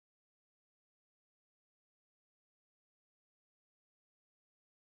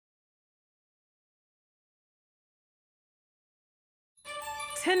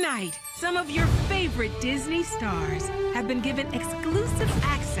Tonight, some of your favorite Disney stars have been given exclusive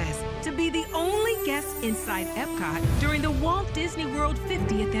access to be the only guests inside EPCOT during the Walt Disney World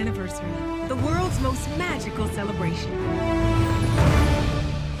 50th anniversary, the world's most magical celebration.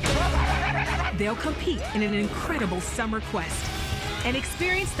 They'll compete in an incredible summer quest and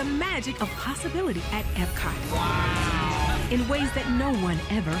experience the magic of possibility at EPCOT. Wow. In ways that no one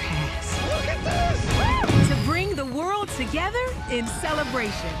ever has. Look at this! To bring the world together in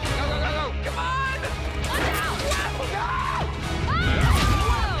celebration. Go, go, go, go! Come on! Watch out! Go!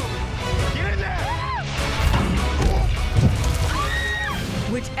 Whoa! Get in there!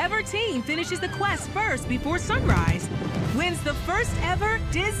 Whichever team finishes the quest first before sunrise wins the first ever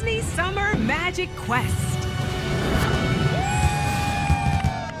Disney Summer Magic Quest.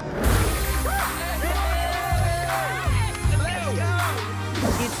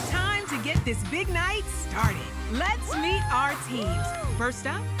 It's time to get this big night started. Let's meet our teams. First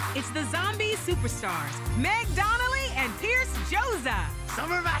up, it's the zombie superstars, Meg Donnelly and Pierce Joza.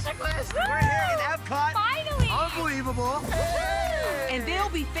 Summer Magic Quest! We're here in EPCOT. Finally! Unbelievable. And they'll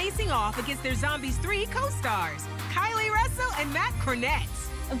be facing off against their Zombies 3 co-stars, Kylie Russell and Matt Cornett.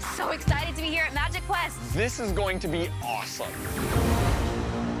 I'm so excited to be here at Magic Quest. This is going to be awesome.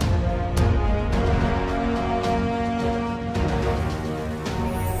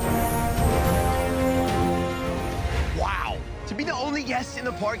 Wow. To be the only guest in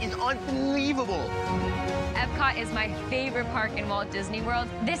the park is unbelievable. EPCOT is my favorite park in Walt Disney World.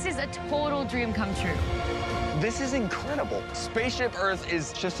 This is a total dream come true. This is incredible. Spaceship Earth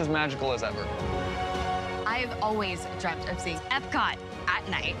is just as magical as ever. I've always dreamt of seeing EPCOT at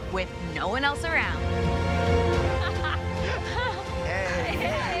night with no one else around.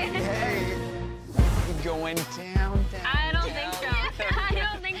 Hey. You going down? I don't think so. I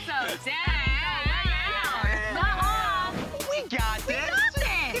don't think so. We got this.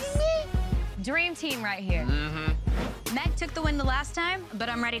 Dream team right here. Mm-hmm. Meg took the win the last time, but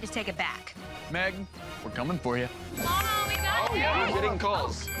I'm ready to take it back. Meg, we're coming for you. Oh, we got Oh, yeah, we're getting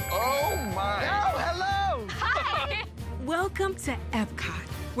calls. Oh, my. Oh, hello. Hi. Welcome to EPCOT,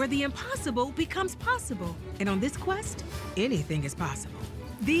 where the impossible becomes possible. And on this quest, anything is possible.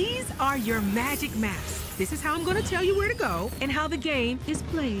 These are your magic maps. This is how I'm going to tell you where to go and how the game is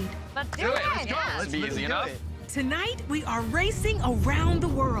played. Let's do Do it. it. Let's go. Yeah. Let's be easy enough. Tonight, we are racing around the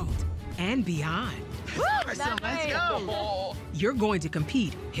world and beyond. Awesome, let's go. Oh. You're going to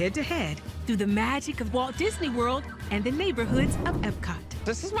compete head-to-head through the magic of Walt Disney World and the neighborhoods of EPCOT.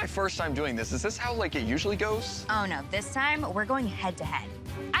 This is my first time doing this. Is this how, like, it usually goes? Oh no, this time we're going head to head.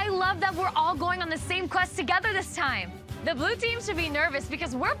 I love that we're all going on the same quest together this time. The blue team should be nervous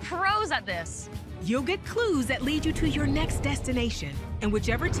because we're pros at this. You'll get clues that lead you to your next destination, and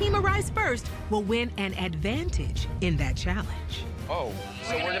whichever team arrives first will win an advantage in that challenge. Oh,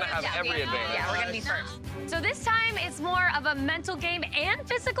 so we're gonna have every advantage. Yeah, we're gonna be first. So this time it's more of a mental game and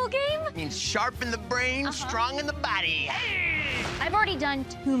physical game. Means sharp in the brain, strong in the body. I've already done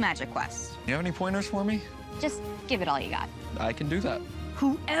 2 Magic Quests. You have any pointers for me? Just give it all you got. I can do that.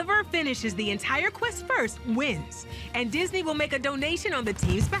 Whoever finishes the entire quest first wins, and Disney will make a donation on the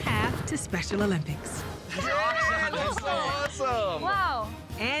team's behalf to Special Olympics. Awesome. That's so awesome. Wow.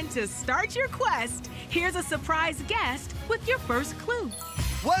 And to start your quest, here's a surprise guest with your first clue.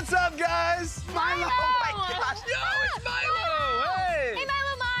 What's up, guys? Milo! Oh my gosh. Yo, it's Milo! Hey! Hey,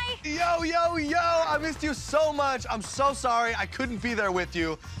 Milo Mai! Yo, I missed you so much. I'm so sorry I couldn't be there with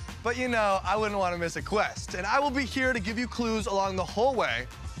you. But you know, I wouldn't want to miss a quest. And I will be here to give you clues along the whole way,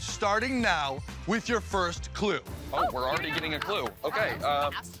 starting now with your first clue. Oh, we're already getting a clue. Okay,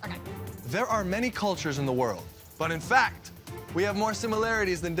 There are many cultures in the world, but in fact, we have more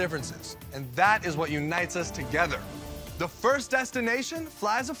similarities than differences. And that is what unites us together. The first destination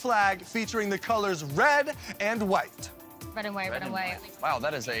flies a flag featuring the colors red and white. Red and white, red and white. wow,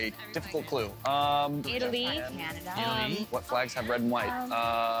 that is a difficult clue. Italy. Canada. What flags have red and white?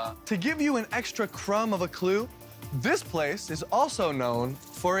 To give you an extra crumb of a clue, this place is also known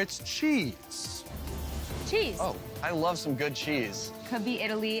for its cheese. Cheese. Oh, I love some good cheese. Could be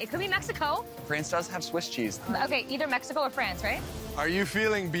Italy. It could be Mexico. France does have Swiss cheese. Okay, either Mexico or France, right? Are you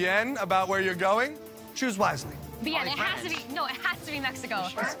feeling bien about where you're going? Choose wisely. But yeah, it has to be. No, it has to be Mexico.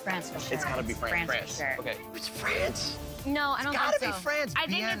 It's France for sure. It's gotta be France. France for sure. Okay. It's France. No, I don't gotta think so. be France. I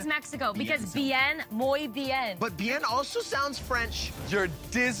think Bien. it's Mexico because bien, muy bien. But bien also sounds French. Your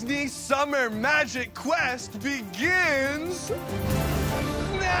Disney Summer Magic Quest begins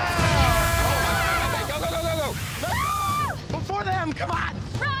now! Go, go, go, go, go! Before them, come on.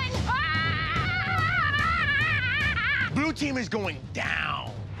 Run! Blue team is going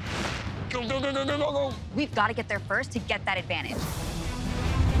down. Go, go, go, go, go, go, go! We've got to get there first to get that advantage.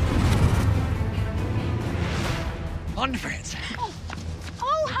 On to France.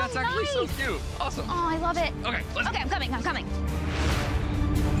 Oh, how That's actually so nice. cute. Awesome. Oh, I love it. Okay, let's Okay, I'm coming, I'm coming.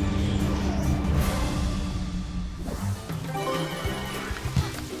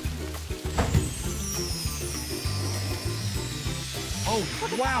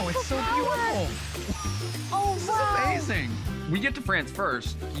 Oh, wow, it's so beautiful. Oh, This is wow. amazing. We get to France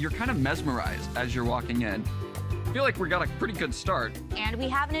first. You're kind of mesmerized as you're walking in. I feel like we got a pretty good start. And we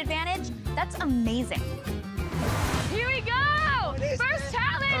have an advantage? That's amazing. Here we go! First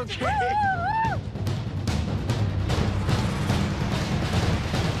challenge! Okay.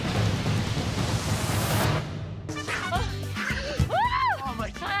 Woo! Oh my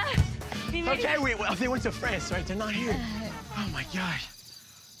God. Okay, well, they went to France, right? They're not here. Oh my God.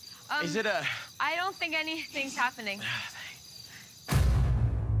 Is it a... I don't think anything's happening.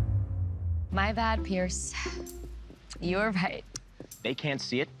 My bad, Pierce. You were right. They can't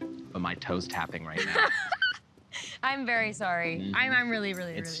see it, but my toe's tapping right now. I'm very sorry. I'm really,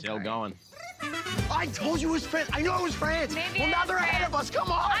 really, It's really still sorry. going. I told you it was France. I know it was France. Maybe well, now it's they're ahead of France. us.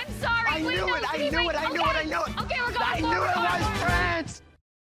 Come on. I'm sorry. I Wait, knew no, it. I please, knew wait. it. I knew it. I knew it. Okay, we're going I knew it was France.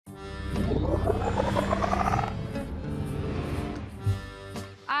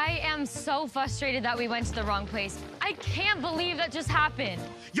 I am so frustrated that we went to the wrong place. I can't believe that just happened.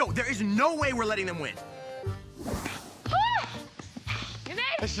 Yo, there is no way we're letting them win. You made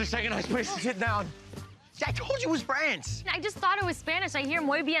This is the second nice place to sit down. I told you it was France. I just thought it was Spanish. I hear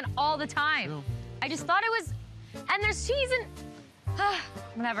muy bien all the time. I just thought it was, and there's cheese and,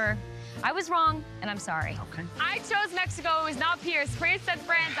 whatever. I was wrong, and I'm sorry. Okay. I chose Mexico. It was not Pierce. Pierce said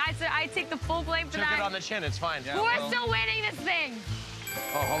France. I said I take the full blame for Took that. it on the chin. It's fine. Yeah, We're still winning this thing.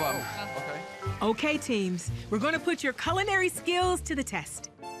 Oh, hold on. Okay. Okay, teams, we're going to put your culinary skills to the test.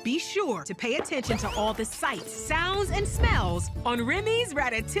 Be sure to pay attention to all the sights, sounds, and smells on Remy's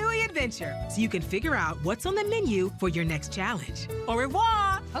Ratatouille Adventure so you can figure out what's on the menu for your next challenge. Au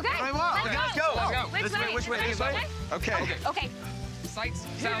revoir! Okay. All right, let's go. go. Let's go. Which This way, way? which way, this way? Okay. Okay. Sights,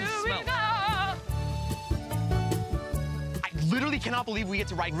 Here sounds, we smells. go. I literally cannot believe we get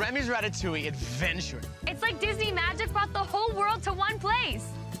to ride Remy's Ratatouille Adventure. It's like Disney Magic brought the whole world to one place.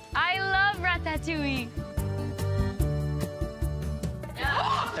 I love Ratatouille.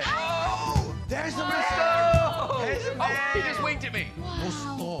 Oh! There's the Gusto! There's the man! He just winked at me.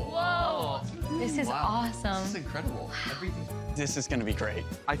 Whoa. This is awesome. This is incredible. Everything. This is gonna be great.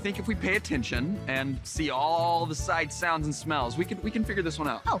 I think if we pay attention and see all the sights, sounds, and smells, we can figure this one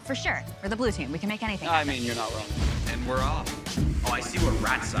out. Oh, for sure. We're the blue team. We can make anything. I mean, you're not wrong. And we're off. Oh, I see what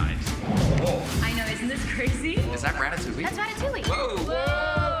rat size. Whoa. I know, isn't this crazy? Is that Ratatouille? That's Ratatouille. Whoa.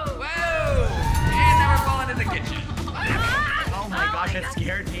 Whoa. Whoa. And now we're falling in the kitchen. Oh my gosh, that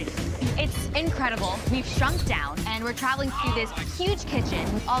scared me. It's incredible. We've shrunk down, and we're traveling through this huge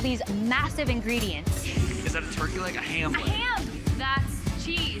kitchen with all these massive ingredients. Is that a turkey leg? A ham A leg? ham. That's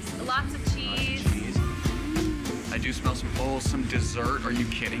cheese. Lots of cheese. Cheese. I do smell some some dessert. Are you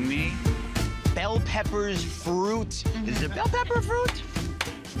kidding me? Bell peppers, fruit. Is it bell pepper fruit?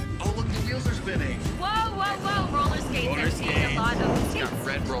 Oh, look, the wheels are spinning. Whoa, whoa, whoa. Roller skates. Roller I've seen a skates. lot of It's got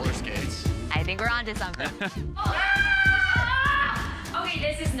red roller skates. I think we're onto something. Okay,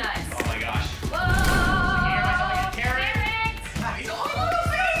 this is nuts. Oh my gosh. Whoa! Carrot. He's a little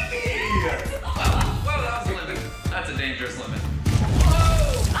baby! Whoa, that was a limit. That's a dangerous limit.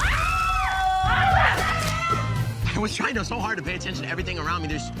 I was trying so hard to pay attention to everything around me.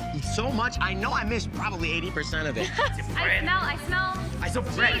 There's so much. I know I missed probably 80% of it. I smell. I saw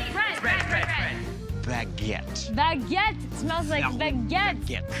cheese. bread. Bread. Baguette. Baguette. It smells like baguette.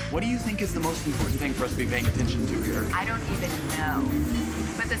 Baguette. What do you think is the most important thing for us to be paying attention to here? I don't even know.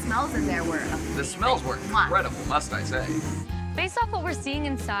 But the smells in there were amazing. The smells were incredible, must I say. Based off what we're seeing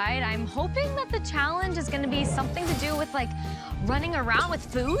inside, I'm hoping that the challenge is going to be something to do with, like, running around with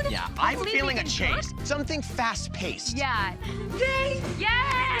food. Yeah, I'm Hopefully we feeling a can change. cook. Something fast-paced. Yeah. Yay!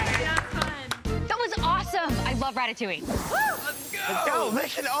 That's fun. That was awesome. I love Ratatouille. Let's go! Let's go,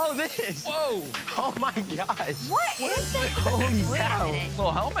 look at all this. Whoa! Oh my gosh. What is it? Holy Wait a cow. minute.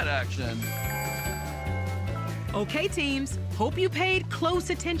 Little helmet action. Okay, teams, hope you paid close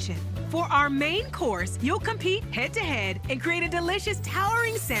attention. For our main course, you'll compete head-to-head and create a delicious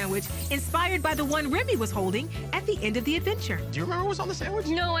towering sandwich inspired by the one Remy was holding at the end of the adventure. Do you remember what was on the sandwich?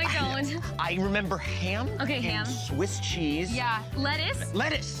 No, I don't. I remember ham. Okay, and ham. Swiss cheese. Yeah. Lettuce.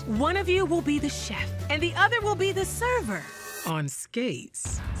 Lettuce. One of you will be the chef, and the other will be the server on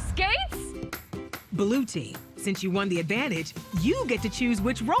skates. Skates? Blue team, since you won the advantage, you get to choose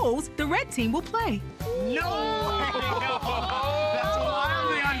which roles the red team will play. No! That's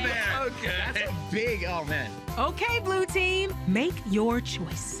wildly unfair. Okay. That's a big, oh man. Okay, blue team, make your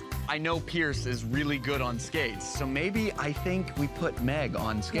choice. I know Pierce is really good on skates, so maybe I think we put Meg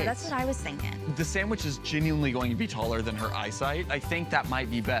on skates. Yeah, that's what I was thinking. The sandwich is genuinely going to be taller than her eyesight. I think that might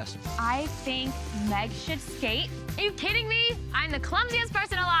be best. I think Meg should skate. Are you kidding me? I'm the clumsiest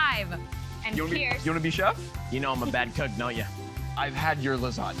person alive. And You Pierce. want to be chef? You know I'm a bad cook, don't you? I've had your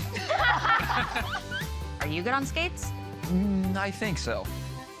lasagna. Are you good on skates? I think so.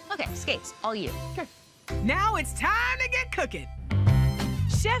 Okay, skates, all you. Now it's time to get cooking.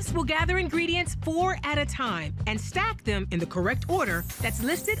 Chefs will gather ingredients 4 at a time and stack them in the correct order that's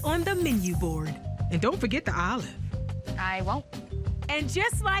listed on the menu board. And don't forget the olive. I won't. And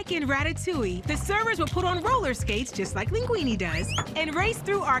just like in Ratatouille, the servers will put on roller skates, just like Linguini does, and race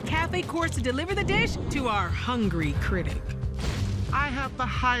through our cafe course to deliver the dish to our hungry critic. I have the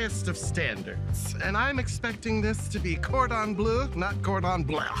highest of standards, and I'm expecting this to be cordon bleu, not cordon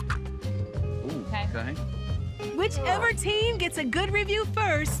blanc. Ooh, okay. Whichever team gets a good review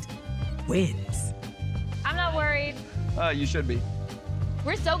first wins. I'm not worried. You should be.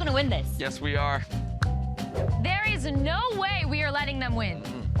 We're so gonna win this. Yes, we are. There is no way we are letting them win.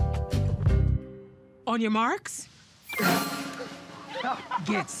 On your marks,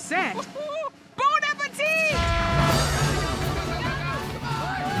 get set. Bon appetit!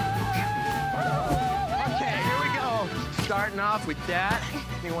 Okay, here we go. Starting off with that.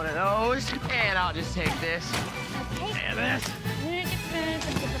 Give me one of those, and I'll just take this. And this.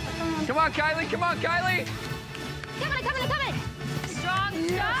 Come on, Kylie. Come on, Kylie. Coming. Strong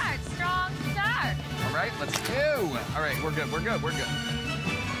start. Strong start. All right, let's go. All right, we're good.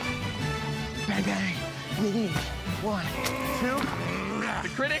 Bang, bang. 1, 2. The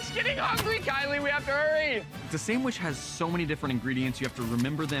critic's getting hungry, Kylie. We have to hurry. The sandwich has so many different ingredients. You have to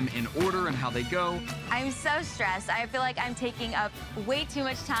remember them in order and how they go. I'm so stressed. I feel like I'm taking up way too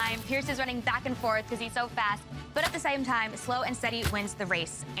much time. Pierce is running back and forth because he's so fast. But at the same time, slow and steady wins the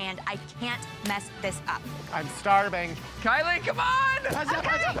race. And I can't mess this up. I'm starving. Kylie, come on.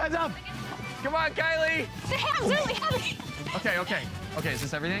 Heads up. Come on, Kylie. The ham's really heavy. Okay, is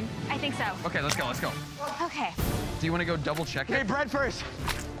this everything? I think so. Okay, let's go. Okay. Do you want to go double check Hey, it? bread first.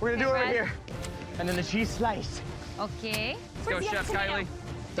 We're gonna do it bread. right here. And then the cheese slice. Okay. Let's go, Where's the Chef other Kylie.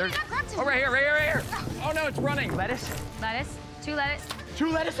 There's... I grabbed him. Oh, right here. Oh, no, it's running. Lettuce. Lettuce. 2 lettuce. 2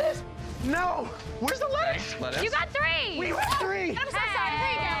 lettuces? No. Where's the lettuce? Lettuce. You got 3. We went 3. I'm so sorry.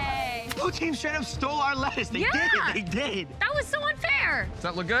 Here you go. Hey. Blue team straight up stole our lettuce. They Yeah. did. That was so unfair. Does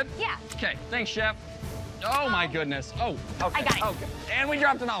that look good? Yeah. Okay, thanks, Chef. Oh, my goodness. Oh, okay. I got it. Okay. And we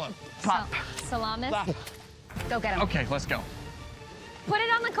dropped an olive. Pop. Salamis. Go get him. Okay, let's go. Put it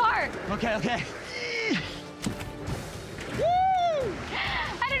on the cart. Okay. I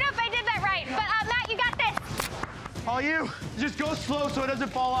don't know if I did that right, but Matt, you got this. All you, just go slow so it doesn't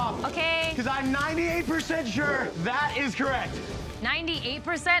fall off. Okay. Because I'm 98% sure that is correct.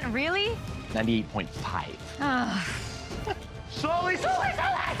 98%? Really? 98.5. Slowly. It's all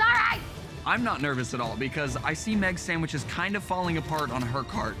right. I'm not nervous at all because I see Meg's sandwich is kind of falling apart on her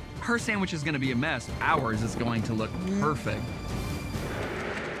cart. Her sandwich is going to be a mess. Ours is going to look perfect.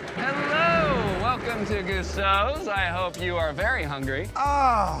 Hello, welcome to Gusteau's. I hope you are very hungry.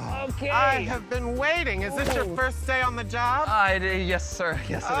 Oh, Okay. I have been waiting. Is this your first day on the job? Yes, sir.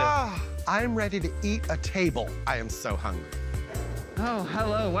 Yes, it is. Oh, I'm ready to eat a table. I am so hungry. Oh,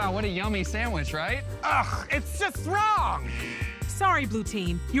 hello. Wow, what a yummy sandwich, right? Ugh, it's just wrong. Sorry, Blue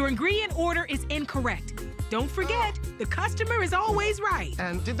Team. Your ingredient order is incorrect. Don't forget, the customer is always right.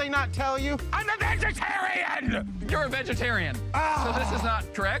 And did they not tell you? I'm a vegetarian! You're a vegetarian. So this is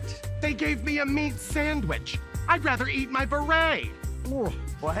not correct? They gave me a meat sandwich. I'd rather eat my beret.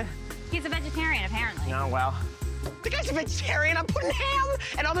 What? He's a vegetarian, apparently. Oh, well. The guy's a vegetarian. I'm putting ham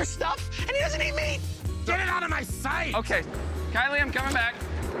and other stuff, and he doesn't eat meat. Get it out of my sight! Okay, Kylie, I'm coming back.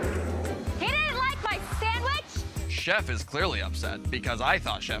 He didn't like my sandwich? Chef is clearly upset because I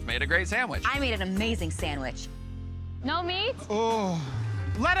thought Chef made a great sandwich. I made an amazing sandwich. No meat? Oh,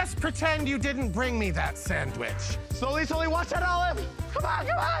 let us pretend you didn't bring me that sandwich. Slowly, watch that olive. Come on.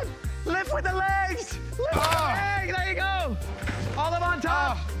 Lift with the legs. Lift with the legs. There you go. Olive on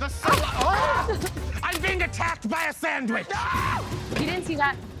top. I'm being attacked by a sandwich. No! You didn't see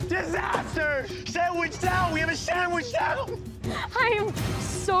that. Disaster. Sandwich down. We have a sandwich down. I am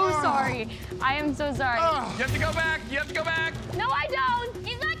so sorry. I am so sorry. You have to go back. No, I don't.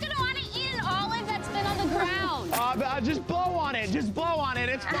 He's not going to want to eat an olive that's been on the ground. Just blow on it.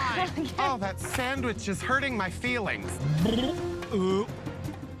 It's fine. Oh, that sandwich is hurting my feelings.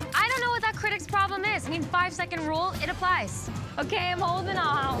 I don't know what that critic's problem is. I mean, 5-second rule, it applies. Okay, I'm holding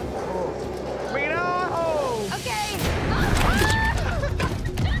on. Bring it on. Okay.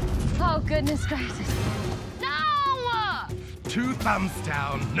 Oh, goodness gracious. No! 2 Thumbs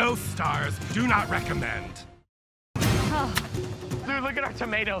down, no stars, do not recommend. Dude, look at our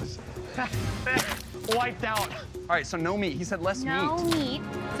tomatoes. Wiped out. All right, so no meat. He said less No meat. meat.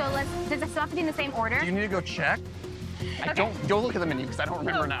 So does it still have to be in the same order? Do you need to go check? I don't. Go look at the menu because I don't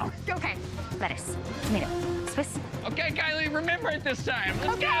remember now. Okay. Lettuce, tomato, Swiss. Okay, Kylie, remember it this time.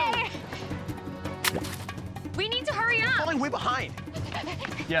 Let's Okay. We need to hurry up. Falling way behind.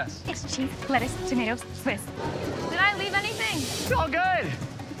 Yes. It's cheese, lettuce, tomatoes, Swiss. Did I leave anything? It's all good.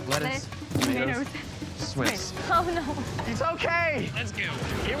 Lettuce, tomatoes, Swiss. Oh no. It's okay. go. Let's go.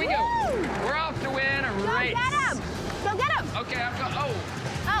 Here we go. We're off to win a Go race. get him. Go get him. Okay, I've got. Oh,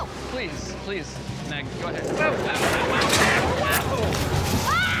 Oh. please, Meg, go ahead.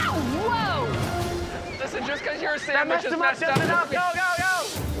 Whoa. Listen, just because your That sandwich messed is him up messed just up. enough. Go, go,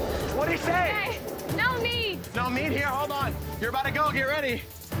 go. What do you say? Okay. No meat. No meat here. Hold on. You're about to go. Get ready.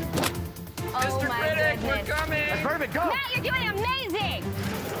 Oh Mr. my Critic, goodness. we're coming. That's perfect. Go. Matt, you're doing amazing.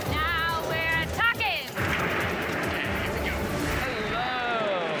 Now we're talking.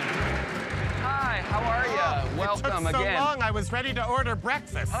 Hello. Hi, how are you? Welcome Took so again. long, I was ready to order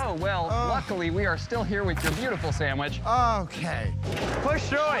breakfast. Oh, well, luckily we are still here with your beautiful sandwich. Okay. Push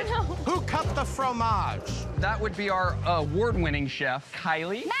through it. Who cut the fromage? That would be our award-winning chef,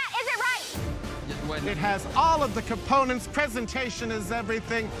 Kylie. Matt, is it right? It has all of the components. Presentation is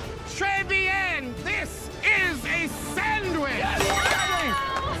everything. Très bien! This is a sandwich!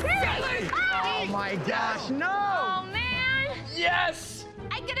 Oh my gosh, no! Oh man! Yes!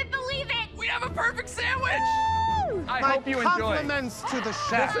 I couldn't believe it! We have a perfect sandwich! I My hope you enjoy. compliments to the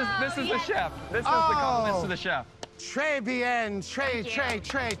chef. This is the chef. This is the Oh. compliments to the chef. Très bien, très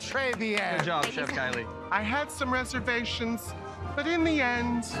bien. Good job, Chef Kylie. I had some reservations, but in the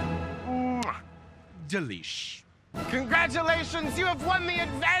end, delish. Congratulations, you have won the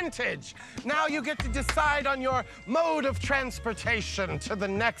advantage. Now you get to decide on your mode of transportation to the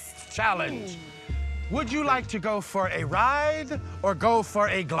next challenge. Would you like to go for a ride or go for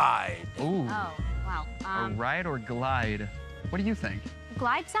a glide? Ooh. Oh, wow. A ride or glide? What do you think?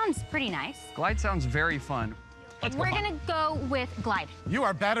 Glide sounds pretty nice. Glide sounds very fun. We're gonna go with glide. You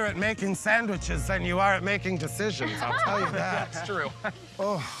are better at making sandwiches than you are at making decisions, I'll tell you that. That's true.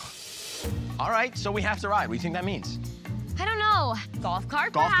 All right, so we have to ride. What do you think that means? I don't know. Golf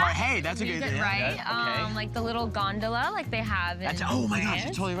cart, Golf cart. perhaps? Hey, that's a good idea. Right? Yeah, okay. Like the little gondola, like they have in Oh my gosh, you're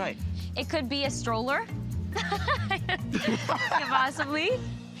France. totally right. It could be a stroller. Possibly.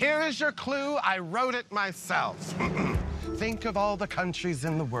 Here is your clue. I wrote it myself. Think of all the countries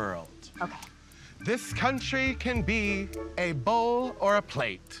in the world. Okay. This country can be a bowl or a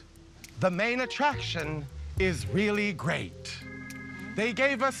plate. The main attraction is really great. They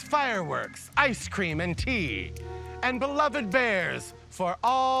gave us fireworks, ice cream, and tea, and beloved bears for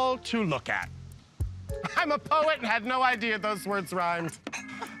all to look at. I'm a poet and had no idea those words rhymed.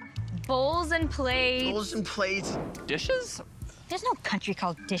 Bowls and plates. Bowls and plates. Dishes? There's no country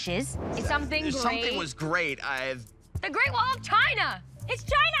called dishes. It's something great. Something was great. The Great Wall of China. It's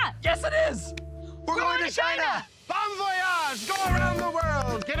China. Yes, it is! We're going to China. Bon voyage! Go around the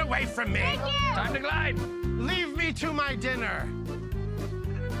world! Get away from me! Thank you. Time to glide. Leave me to my dinner.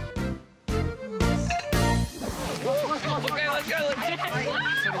 Okay, let's go.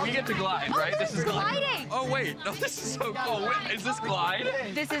 So we get to glide, right? This is gliding. Oh, wait. No, this is so cool. Wait, is this glide?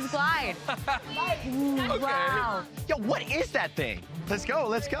 This is glide. Wow. Yo, what is that thing? Let's go.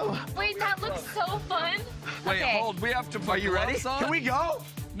 Let's go. Wait, that looks so fun. Wait, Okay. hold. We have to put Are you ready? gloves on? Can we go?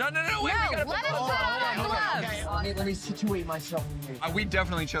 No, wait. No, We gotta let us put on our gloves. Let me situate myself. We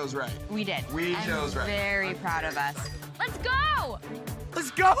definitely chose right. We did. We I'm chose right. Very proud of us. Let's go.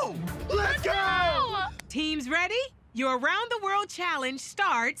 Let's go. Let's go. Teams ready? Your Around the World Challenge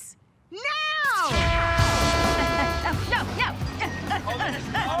starts now! No.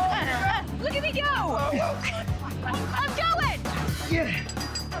 Look at me go. I'm going.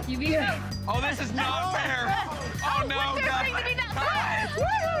 You beat me. Oh, this is not fair. Oh, no, What's there going to be that fast?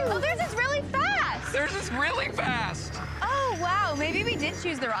 Oh, theirs is really fast. Theirs is really fast. Oh, wow. Maybe we did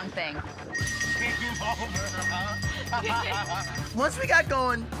choose the wrong thing. Once we got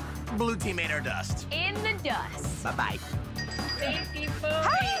going, blue team ate our dust. In the dust. Bye-bye. How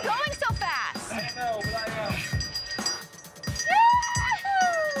are you going so fast? I know, but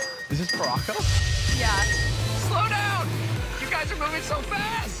Is this Morocco? Yeah. Slow down. You guys are moving so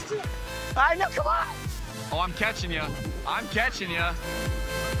fast. I know, come on. Oh, I'm catching you. I'm catching you.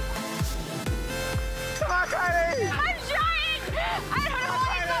 Come on, Kylie. I'm trying. I don't know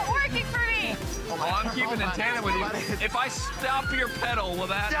why it's not working for me. Oh, I'm keeping in tandem with you. If I stop your pedal, will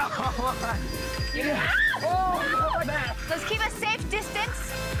that? Let's keep a safe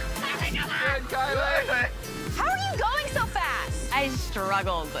distance. Good, Kylie. How are you going so fast?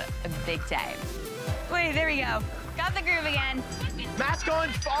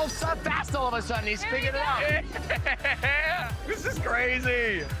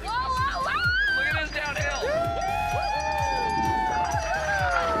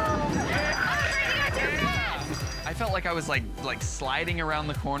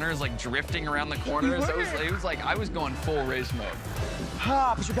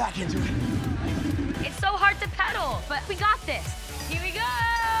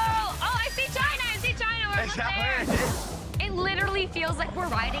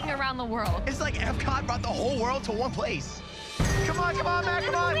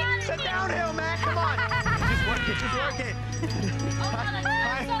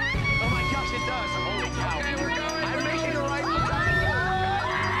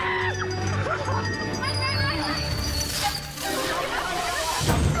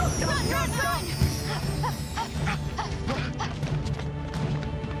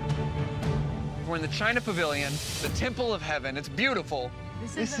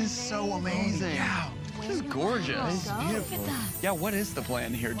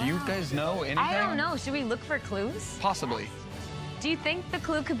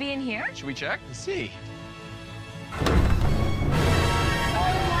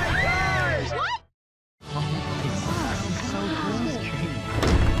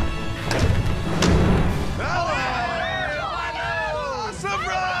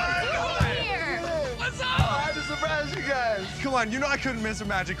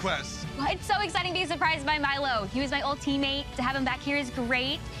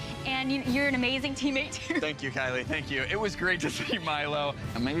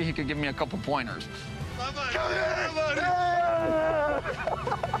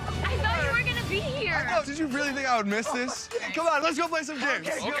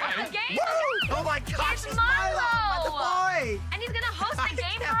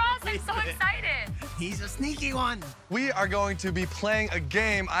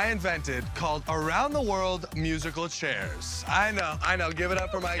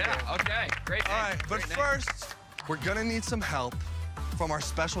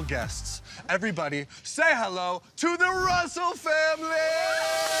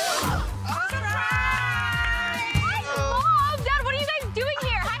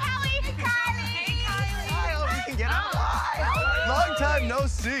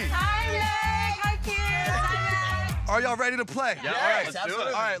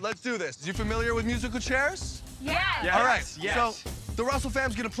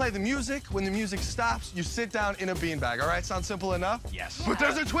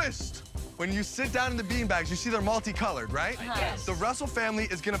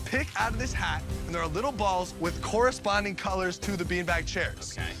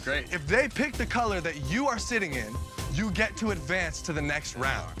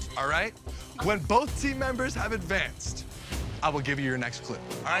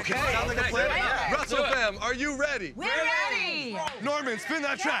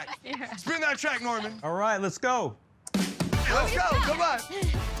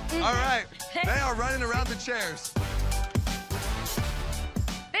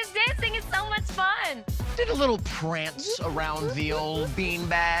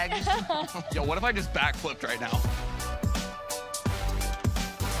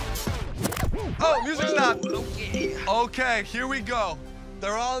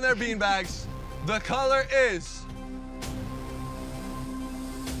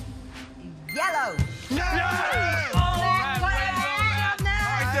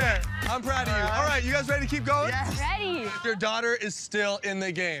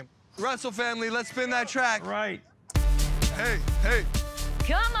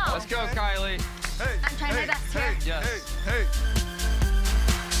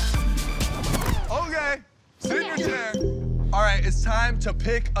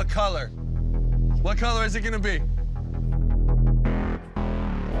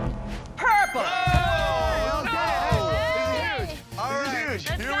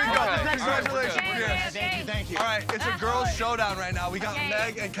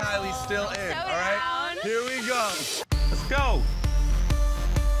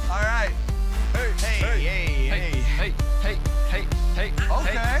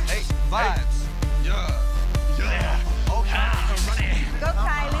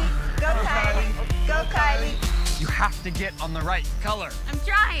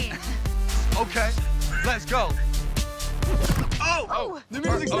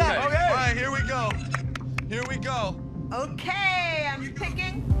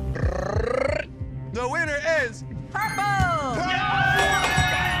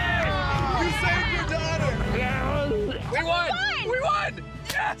 won! We won!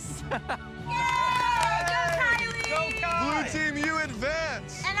 Yes! Blue team, you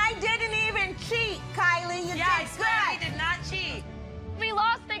advance. And I didn't even cheat, Kylie. You Yes, did Kylie good. did not cheat. We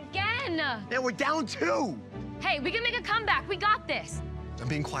lost again. Yeah, we're down 2. Hey, we can make a comeback. We got this. I'm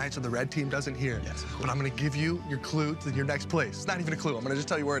being quiet so the red team doesn't hear. Yes. But I'm gonna give you your clue to your next place. It's not even a clue. I'm gonna just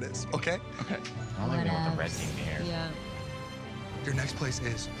tell you where it is, okay? Okay. I don't even want the red team to hear. Yeah. Your next place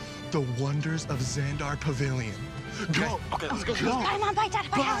is the Wonders of Xandar Pavilion. Go. Okay, let's go. Come on, bye, Dad.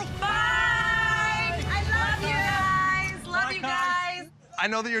 Bye, Kylie. Bye! I love you guys. Love you guys. I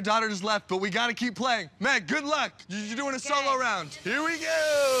know that your daughter just left, but we gotta keep playing. Meg, good luck. You're doing a solo round. Here we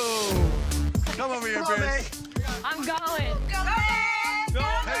go. Come over here, Pierce. I'm going. Go, Meg! Go,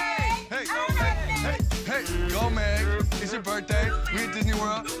 Hey, hey, go, Meg. It's your birthday. We at Disney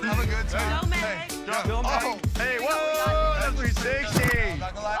World. Have a good time. Go, Meg. Hey, Go, Meg. Oh, Hey, whoa! That's 360.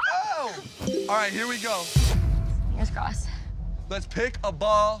 not gonna lie. Oh! All right, here we go. Fingers crossed. Let's pick a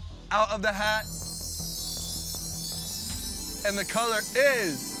ball out of the hat. And the color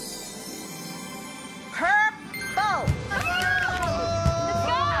is... Purple. Let's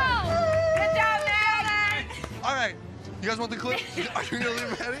go! Good job, Meg! All right, you guys want the clue? Are you gonna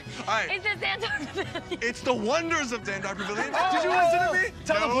leave it ready? All right, It's the Xandar Pavilion. it's the Wonders of Xandar Pavilion. Did you listen to me?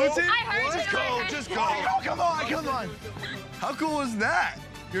 Tell the blue team. I heard Just you. go, just go. Come on, come on. How cool was that?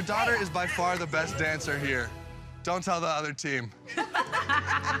 Your daughter is by far the best dancer here. Don't tell the other team.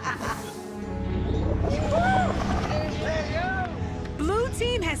 Blue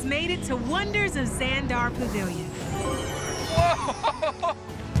team has made it to Wonders of Xandar Pavilion. Whoa!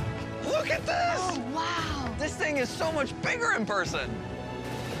 Look at this! Oh, wow. This thing is so much bigger in person.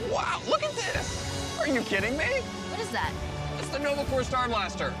 Wow, look at this. Are you kidding me? What is that? It's the Novacore Star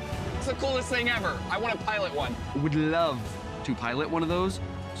Blaster. It's the coolest thing ever. I want to pilot one. Would love to pilot one of those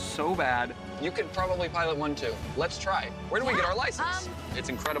so bad. You could probably pilot one too. Let's try. Where do we get our license? It's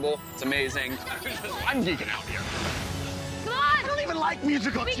incredible. It's amazing. I'm geeking out here. Come on! I don't even like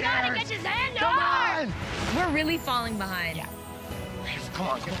musical We chairs. gotta get to Xandar! Come on! We're really falling behind. Yeah. Come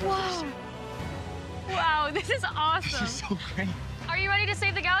on, get Wow. Wow, this is awesome. This is so great. Are you ready to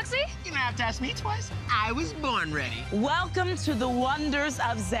save the galaxy? You don't have to ask me twice. I was born ready. Welcome to the Wonders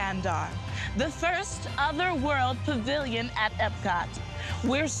of Xandar, the first otherworld pavilion at EPCOT.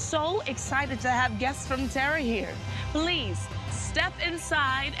 We're so excited to have guests from Terra here. Please step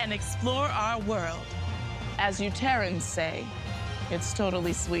inside and explore our world. As you Terrans say, it's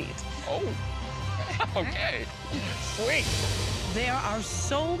totally sweet. Oh, okay. Sweet. There are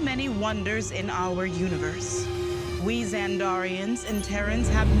so many wonders in our universe. We Xandarians and Terrans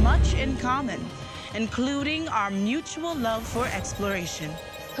have much in common, including our mutual love for exploration.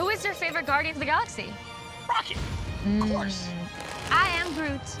 Who is your favorite Guardian of the Galaxy? Rocket. Of course. I am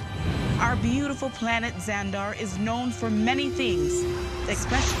Groot. Our beautiful planet Xandar is known for many things,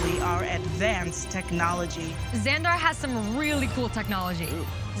 especially our advanced technology. Xandar has some really cool technology.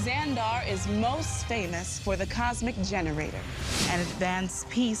 Xandar is most famous for the Cosmic Generator, an advanced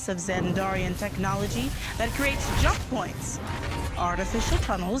piece of Xandarian technology that creates jump points, artificial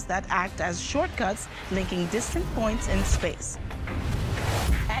tunnels that act as shortcuts linking distant points in space.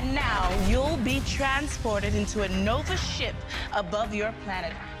 And now you'll be transported into a Nova ship above your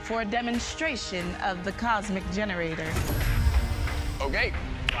planet for a demonstration of the Cosmic Generator. Okay,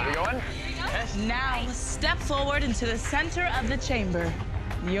 are we going? Yes. Now step forward into the center of the chamber.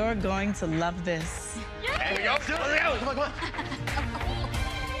 You're going to love this. Here we go. Come on, come on.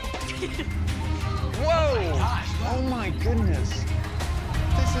 Whoa! Gosh, oh my goodness.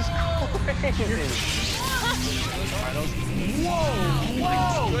 This is crazy. Whoa!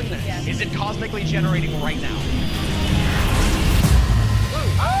 Whoa! Goodness. Is it cosmically generating right now?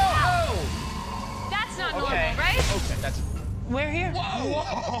 Oh! That's not normal, Okay. right? Okay, that's. We're here.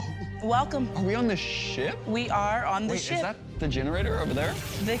 Whoa! Welcome. Are we on the ship? We are on the Wait, ship. is that the generator over there?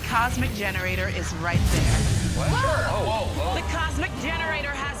 The Cosmic Generator is right there. What? Oh, whoa. The Cosmic Generator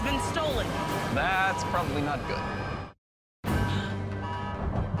has been stolen. That's probably not good.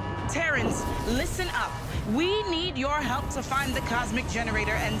 Terrans, listen up. We need your help to find the Cosmic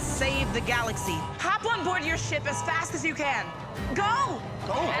Generator and save the galaxy. Hop on board your ship as fast as you can. Go!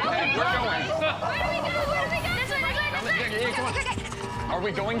 Go! Okay, we're going. Where do we go? Where do we go? This way, this way, this way. Are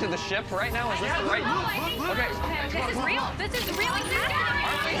we going to the ship right now? Is this the right? Oh, I think so. Okay. This is real. This is real.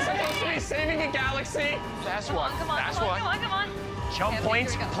 Aren't we supposed to be saving a galaxy? That's what. Come on, That's come on, what. come on, come on. Jump Okay,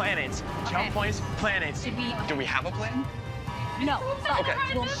 points, here we go. planets. Okay. Jump points, planets. Should we- Do we have a plan? No. Okay.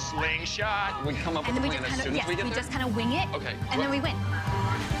 Slingshot. We come up And with then a we plan just as kind soon of, as we get there? just kind of wing it. Okay. And then we win.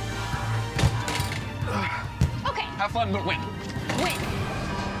 Okay, Have fun, but win. win.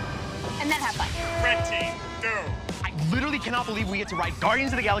 And then have fun. Red team, go. I I literally cannot believe we get to ride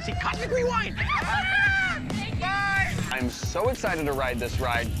Guardians of the Galaxy Cosmic Rewind. Bye! I'm so excited to ride this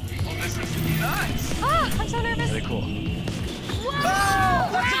ride. Oh, this is nuts. Oh, I'm so nervous. Really cool. Whoa! Oh,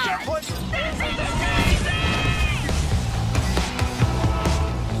 that's a jump push. This is amazing!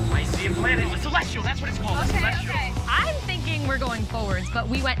 I see a planet. A celestial, that's what it's called. Okay, a celestial. okay. I'm thinking we're going forwards, but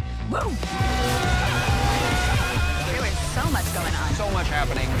we went boom. There was so much going on. So much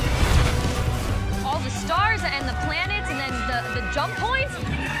happening. All the stars and the planets and then the jump points.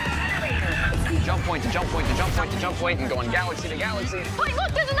 Jump point to jump point to jump point to jump point and going galaxy to galaxy. Wait,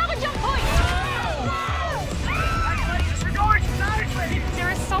 look, there's another jump point. There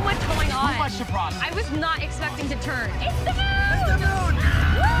is so much going on. So much to process. I was not expecting to turn. It's the moon! It's the moon!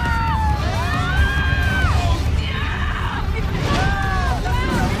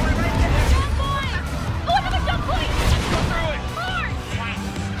 Jump point! Oh, another jump point! Go through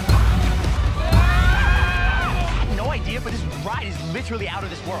it! No idea, but this ride is literally out of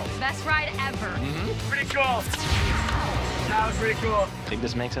this world. Best ride ever. Pretty cool. That was pretty cool. Think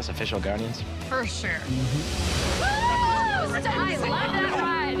this makes us official Guardians? For sure. I love that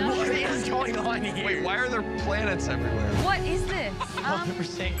ride. What is going on here? Wait, why are there planets everywhere? What is this?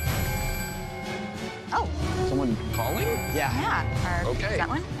 100%. Oh, Someone calling? yeah. Okay. Is that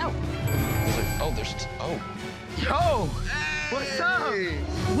one? Oh. Oh, there's. Oh. Yo! What's up?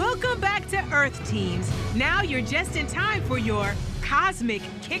 Welcome back to Earth, teams. Now you're just in time for your cosmic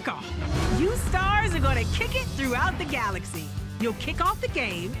kickoff. You stars are gonna kick it throughout the galaxy. You'll kick off the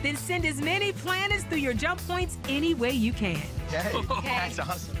game, then send as many planets through your jump points any way you can. Hey, that's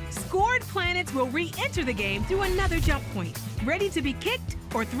awesome. Scored planets will re-enter the game through another jump point, ready to be kicked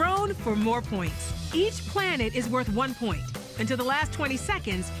or thrown for more points. Each planet is worth 1 point until the last 20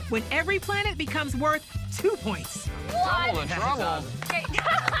 seconds, when every planet becomes worth 2 points. Double the trouble. Okay.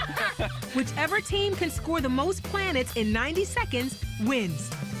 Whichever team can score the most planets in 90 seconds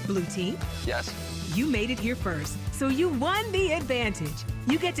wins. Blue team, Yes. you made it here first, so you won the advantage.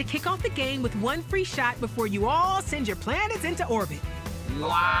 You get to kick off the game with 1 free shot before you all send your planets into orbit.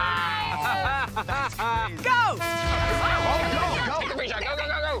 Wow. Go! Take the free shot. Go, go,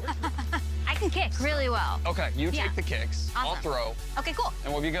 go, go. I can kick really well. Okay, you Yeah. take the kicks. I'll Awesome. throw, Okay, cool.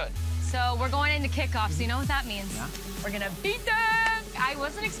 and we'll be good. So we're going into kickoff, so you know what that means. Yeah. We're gonna beat them! I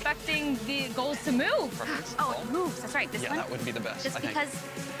wasn't expecting the goals to move. Oh, it moves. That's right. This Yeah, one? that would be the best. Just I think. because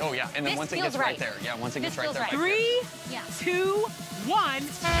Oh yeah, and then this once it feels gets right right. there. Yeah, once it This gets right feels there. right. 3, Yeah. 2, 1.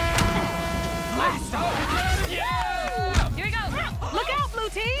 Blast off! Yeah! Here we go. Look out, blue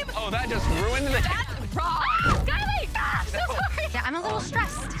team! Oh, that just ruined the. That's wrong. Skyly! Ah, so sorry. Yeah, I'm a little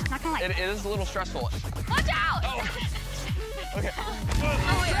stressed. Not gonna lie. It is a little stressful. Watch out! Oh. Okay.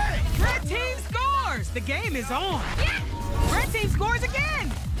 Oh, wait. Red team scores! The game is on. Yes! Red team scores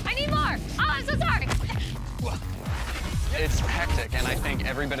again! I need more. Oh, I'm so sorry. It's hectic, and I think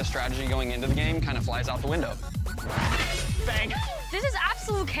every bit of strategy going into the game kind of flies out the window. Bang. This is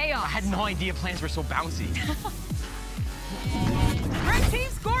absolute chaos. I had no idea planes were so bouncy. Red team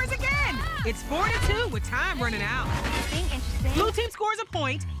scores again! It's 4-2 with time running out. Interesting. Blue team scores a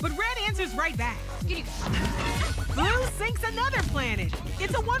point, but red answers right back. Get you. Blue sinks another planet.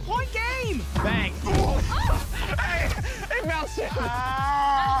 It's a 1-point game. Bang. Hey, it bounced it.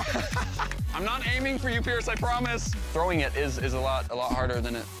 I'm not aiming for you, Pierce. I promise. Throwing it is a lot harder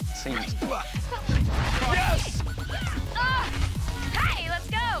than it seems. Yes! Hey, let's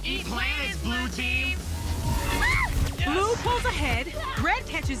go. Eat planets, blue team. Blue pulls ahead. Red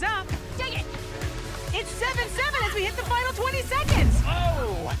catches up. Dang it. It's 7-7 as we hit the final 20 seconds.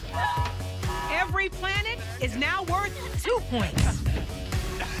 Oh. Every planet is now worth 2 points.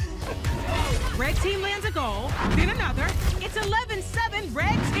 Red team lands a goal, then another. It's 11-7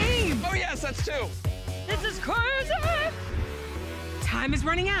 red team. Oh yes, that's 2. This is crazy. Time is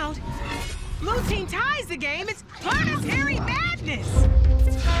running out. Blue team ties the game. It's planetary madness.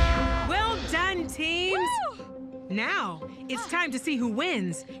 Well done, teams. Woo! Now, it's time to see who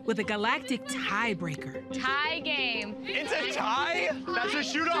wins with a galactic tiebreaker. Tie game. It's a tie? That's a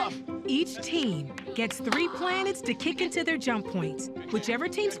shoot-off. Each team gets 3 planets to kick into their jump points. Whichever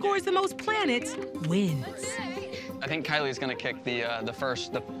team scores the most planets wins. I think Kylie's gonna kick the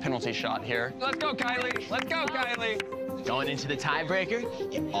penalty shot here. Let's go, Kylie. Let's go, Kylie. Going into the tiebreaker,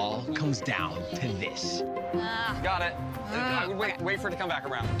 it all comes down to this. Got it. I would wait for it to come back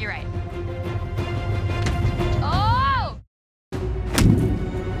around. You're right. Oh!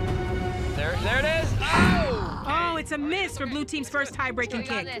 There it is. Oh! Oh, it's a miss for blue team's first tie-breaking We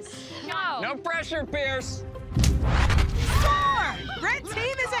got kick. this. No. No pressure, Pierce. Score! Red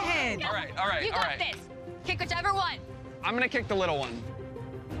team is ahead. All right. You got this. Kick whichever one. I'm gonna kick the little one.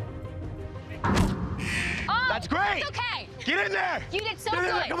 Oh! That's great. It's okay. Get in there. You did so Get in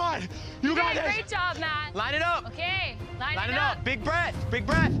there. good. Come on. You got this. Great job, Matt. Line it up. Okay, line Line it it up. up. Big breath. Big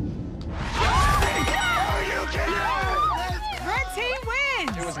breath. Are you kidding me? Red team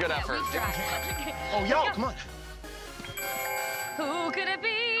wins. It was good effort. Oh, yo, come on. Who could it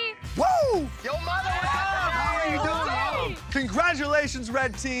be? Woo! Yo, mother. How are you doing? Congratulations,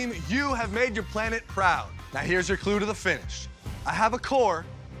 Red Team. You have made your planet proud. Now here's your clue to the finish. I have a core,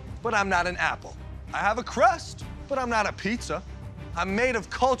 but I'm not an apple. I have a crust, but I'm not a pizza. I'm made of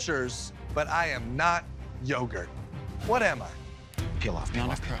cultures, but I am not yogurt. What am I? Peel off. Peel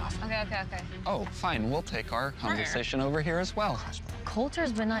off. Okay. Oh, fine. We'll take our conversation over here as well.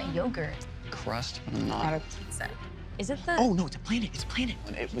 Cultures, but not yogurt. Crust, but not. Not a pizza. Is it the? Oh, no, it's a planet. It's a planet.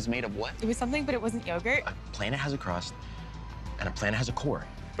 It was made of what? It was something, but it wasn't yogurt. A planet has a crust, and a planet has a core.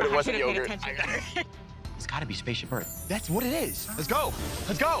 But it wasn't I should've yogurt. paid attention. It's gotta be Spaceship Earth. That's what it is. Let's go.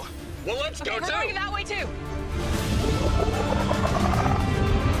 Let's go. Well, let's go We're too. going that way too.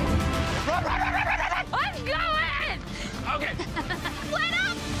 Run. Let's go in! Okay. Split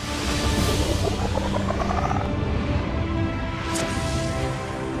up!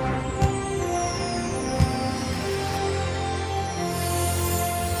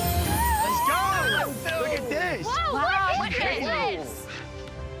 Let's go. Look at this. Whoa, Wow, what is this?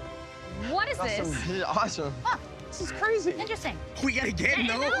 What is Awesome. this? This is awesome. Huh, This is crazy. interesting. We gotta get in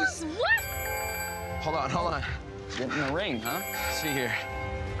those. What? Hold on. Get in the ring, huh? See here.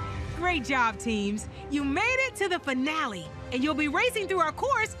 Great job, teams. You made it to the finale, and you'll be racing through our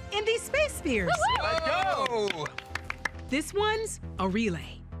course in these space spheres. Let's go. This one's a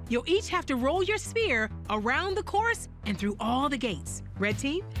relay. You'll each have to roll your sphere around the course and through all the gates. Red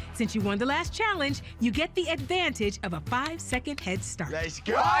team, since you won the last challenge, you get the advantage of a 5-second head start. Let's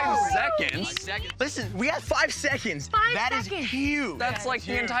go. 5 seconds? Listen, we got 5 seconds. 5 That is seconds. huge. That's like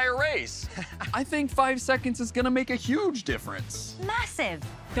the entire race. I think 5 seconds is gonna make a huge difference. Massive.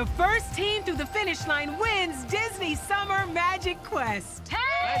 The first team through the finish line wins Disney Summer Magic Quest.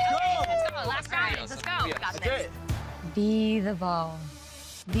 Hey! Let's go. Last round. Let's go. We got That's this. it. Be the ball.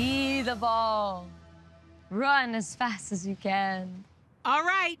 Be the ball. Run as fast as you can. All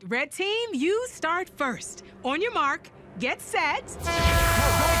right, Red team, you start first. On your mark, get set.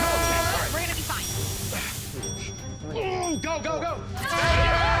 We're gonna be fine. Ooh, go.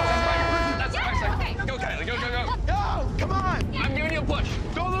 That's Okay. Go, Kylie. Go. Go, come on. I'm giving you a push.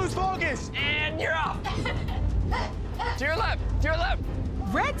 Don't lose focus. And you're off. To your left.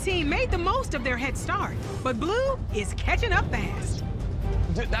 Red team made the most of their head start, but Blue is catching up fast.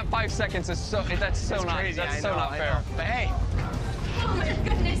 Dude, that 5 seconds is so, that's so not, crazy. that's I so know, not I fair. know. But hey, Oh my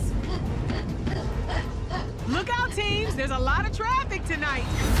goodness. Look out, teams. There's a lot of traffic tonight.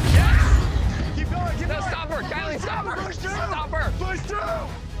 keep going. No, stop her, Kylie, stop her. Push through. Stop her. Push through.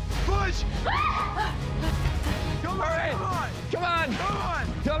 Push. Come on. All right. Come on.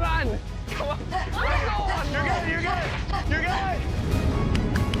 You're good.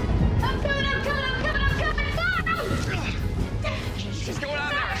 I'm coming. She's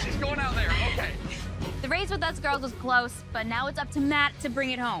going out there. Okay. The race with us girls was close, but now it's up to Matt to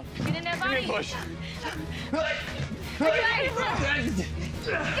bring it home. Get in there, Give me buddy. a push.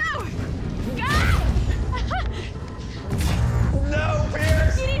 Go! No,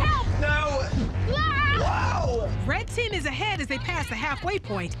 Pierce. You need help. No. Wow. Red team is ahead as they pass the halfway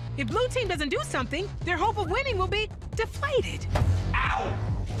point. If Blue team doesn't do something, their hope of winning will be deflated. Ow.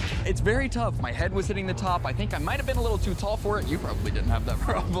 It's very tough. My head was hitting the top. I think I might have been a little too tall for it. You probably didn't have that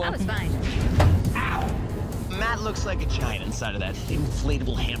problem. That was fine. Ow. Matt looks like a giant inside of that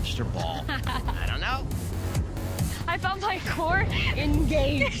inflatable hamster ball. I don't know. I felt my core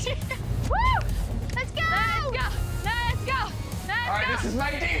engaged. Woo! Let's go! All right, this is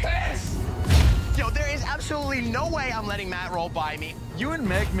my defense. Yo, there is absolutely no way I'm letting Matt roll by me. You and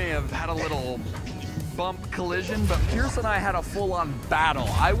Meg may have had a little bump collision, but Pierce and I had a full-on battle.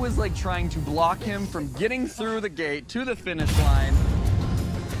 I was like trying to block him from getting through the gate to the finish line.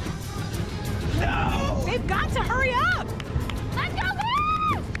 No. They've got to hurry up. Let's go,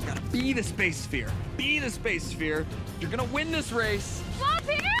 Pierce! Gotta be the space sphere. Be the space sphere. You're gonna win this race. Come on,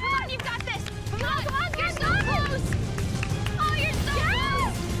 Pierce! Come on, you've got this. Come on, you're so close. Oh, you're so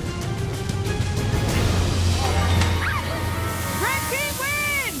close. Red team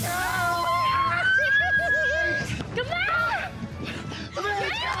wins. Come on!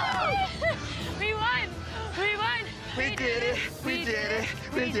 We won! We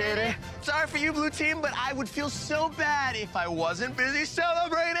did it. Sorry for you, Blue Team, but I would feel so bad if I wasn't busy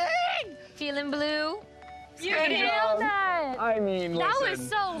celebrating. Feeling blue? You Good nailed job. that! I mean, That listen. was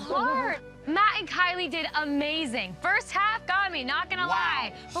so hard. Matt and Kylie did amazing. First half got me, not gonna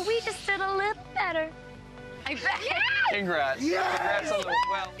lie. But we just did a little better. I bet. Yes! Congrats. Yes! Congrats on the,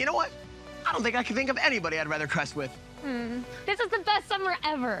 well. You know what? I don't think I can think of anybody I'd rather crest with. This is the best summer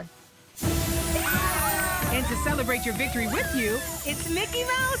ever. And to celebrate your victory with you, it's Mickey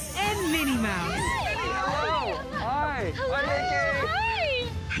Mouse and Minnie Mouse. Hello. Hi. Hi, Mickey. Hi!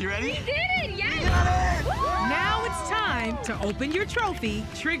 You ready? We did it! Yes! Now it's time to open your trophy,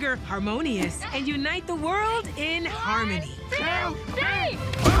 trigger Harmonious, and unite the world in harmony. 2, 3!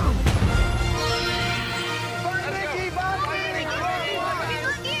 Bye, Mickey! Bye,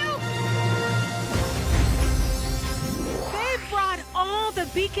 They brought all the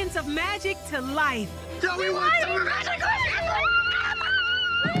beacons of magic to life. Yo, we won Summer Magic Quest!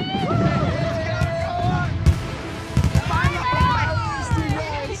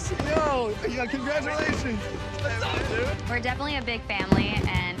 Yo, congratulations! We're definitely a big family,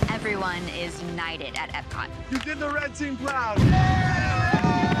 and everyone is united at EPCOT. You did the red team proud. In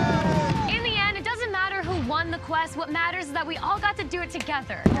the end, it doesn't matter who won the quest. What matters is that we all got to do it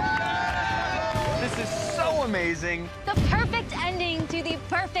together. This is so amazing. The perfect ending to the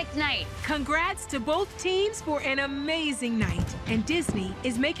perfect night. Congrats to both teams for an amazing night. And Disney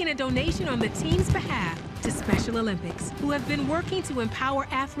is making a donation on the team's behalf to Special Olympics, who have been working to empower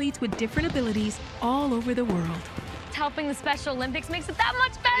athletes with different abilities all over the world. Helping the Special Olympics makes it that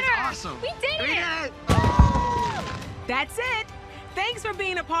much better. It's awesome. We did it. That's it. Thanks for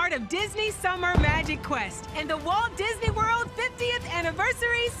being a part of Disney Summer Magic Quest and the Walt Disney World 50th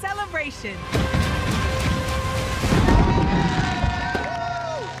Anniversary Celebration.